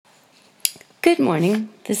Good morning.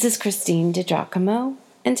 This is Christine DiGiacomo,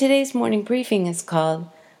 and today's morning briefing is called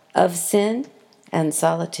Of Sin and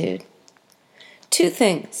Solitude. Two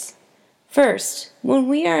things. First, when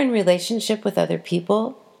we are in relationship with other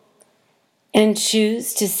people and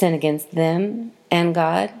choose to sin against them and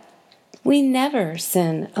God, we never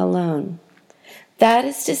sin alone. That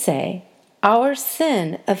is to say, our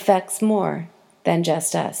sin affects more than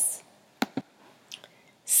just us.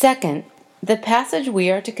 Second, the passage we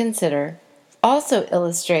are to consider also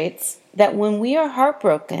illustrates that when we are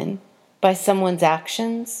heartbroken by someone's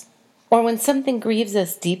actions or when something grieves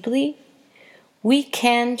us deeply, we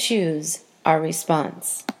can choose our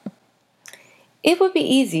response. It would be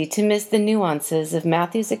easy to miss the nuances of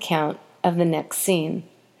Matthew's account of the next scene,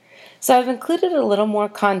 so I've included a little more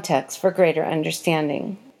context for greater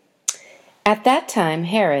understanding. At that time,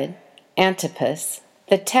 Herod Antipas,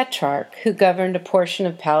 the tetrarch who governed a portion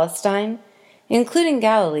of Palestine, including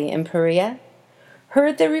Galilee and Perea,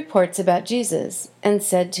 heard the reports about Jesus and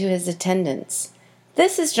said to his attendants,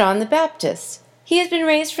 "This is John the Baptist. He has been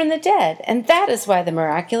raised from the dead, and that is why the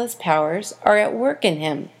miraculous powers are at work in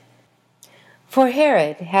him." For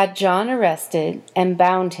Herod had John arrested and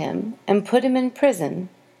bound him and put him in prison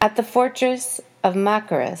at the fortress of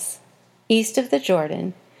Machaerus, east of the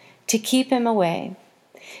Jordan, to keep him away,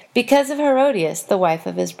 because of Herodias, the wife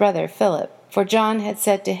of his brother Philip. For John had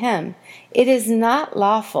said to him, "It is not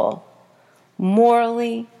lawful,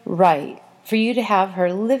 morally right, for you to have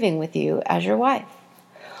her living with you as your wife."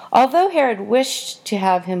 Although Herod wished to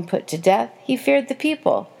have him put to death, he feared the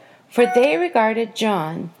people, for they regarded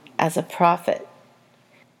John as a prophet.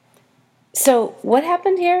 So, what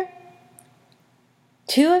happened here?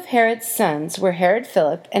 Two of Herod's sons were Herod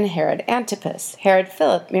Philip and Herod Antipas. Herod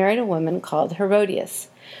Philip married a woman called Herodias.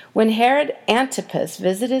 When Herod Antipas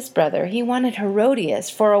visited his brother, he wanted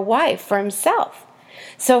Herodias for a wife for himself.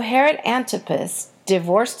 So Herod Antipas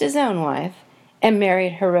divorced his own wife and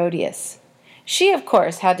married Herodias. She, of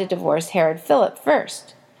course, had to divorce Herod Philip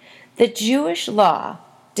first. The Jewish law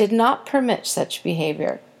did not permit such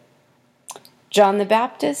behavior. John the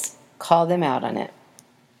Baptist called them out on it.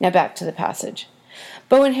 Now back to the passage.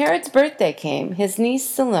 But when Herod's birthday came, his niece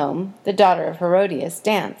Salome, the daughter of Herodias,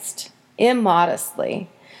 danced immodestly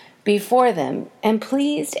before them and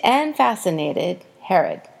pleased and fascinated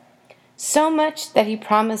Herod, so much that he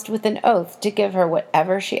promised with an oath to give her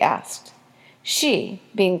whatever she asked. She,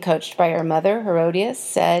 being coached by her mother, Herodias,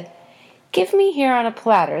 said, "Give me here on a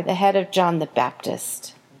platter the head of John the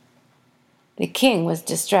Baptist." The king was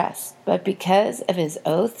distressed, but because of his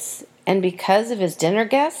oaths and because of his dinner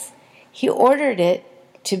guests, he ordered it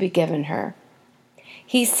to be given her.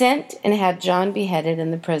 He sent and had John beheaded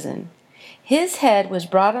in the prison. His head was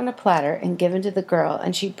brought on a platter and given to the girl,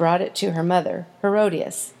 and she brought it to her mother,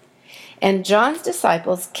 Herodias. And John's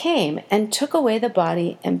disciples came and took away the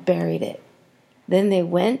body and buried it. Then they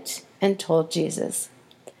went and told Jesus.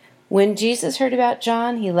 When Jesus heard about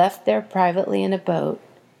John, he left there privately in a boat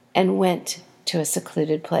and went to a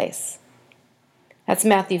secluded place. That's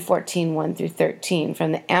Matthew 14, 1 through 13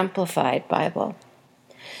 from the Amplified Bible.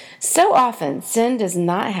 So often, sin does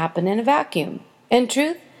not happen in a vacuum. In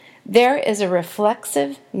truth, there is a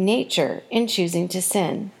reflexive nature in choosing to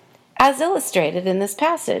sin, as illustrated in this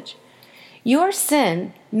passage. Your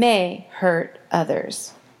sin may hurt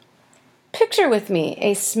others. Picture with me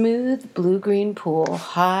a smooth blue-green pool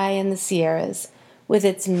high in the Sierras with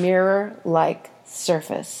its mirror-like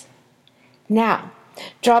surface. Now,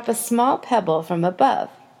 drop a small pebble from above.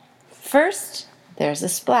 First, there's a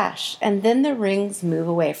splash, and then the rings move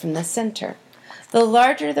away from the center. The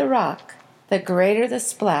larger the rock, the greater the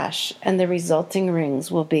splash and the resulting rings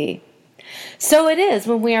will be. So it is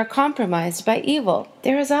when we are compromised by evil.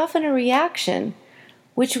 There is often a reaction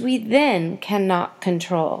which we then cannot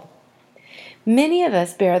control. Many of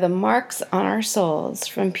us bear the marks on our souls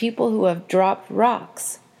from people who have dropped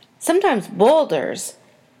rocks, sometimes boulders,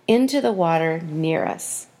 into the water near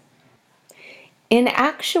us. In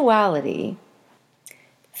actuality,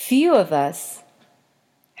 few of us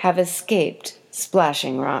have escaped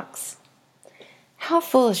splashing rocks. How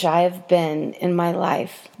foolish I have been in my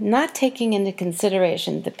life, not taking into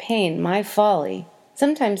consideration the pain my folly,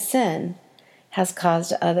 sometimes sin, has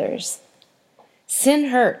caused others. Sin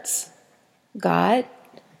hurts God,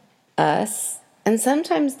 us, and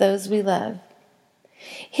sometimes those we love.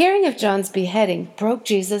 Hearing of John's beheading broke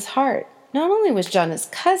Jesus' heart. Not only was John his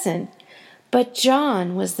cousin, but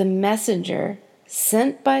John was the messenger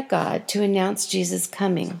sent by God to announce Jesus'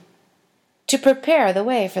 coming, to prepare the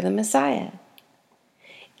way for the Messiah.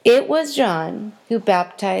 It was John who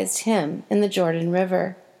baptized him in the Jordan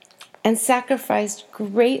River. and sacrificed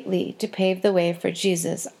greatly to pave the way for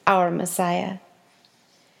Jesus, our Messiah.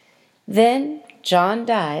 Then John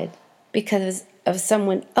died because of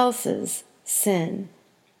someone else's sin.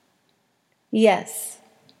 Yes,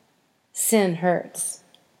 sin hurts.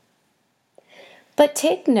 But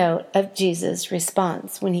take note of Jesus'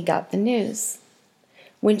 response when he got the news.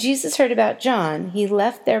 When Jesus heard about John, he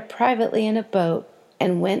left there privately in a boat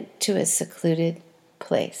and went to a secluded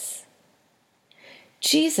place.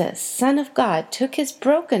 Jesus, Son of God, took his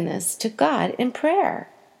brokenness to God in prayer.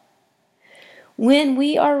 When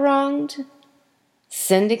we are wronged,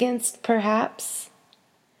 sinned against perhaps,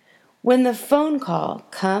 when the phone call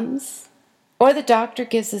comes or the doctor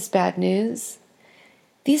gives us bad news,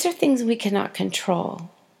 these are things we cannot control.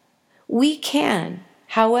 We can,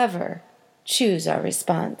 however, choose our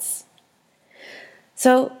response.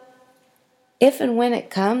 So, if and when it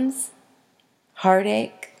comes,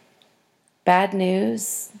 heartache, bad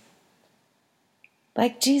news,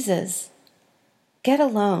 like Jesus, get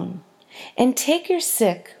alone and take your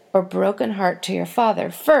sick or broken heart to your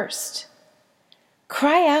Father first.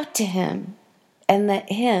 Cry out to him and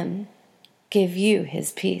let him give you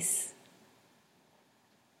his peace.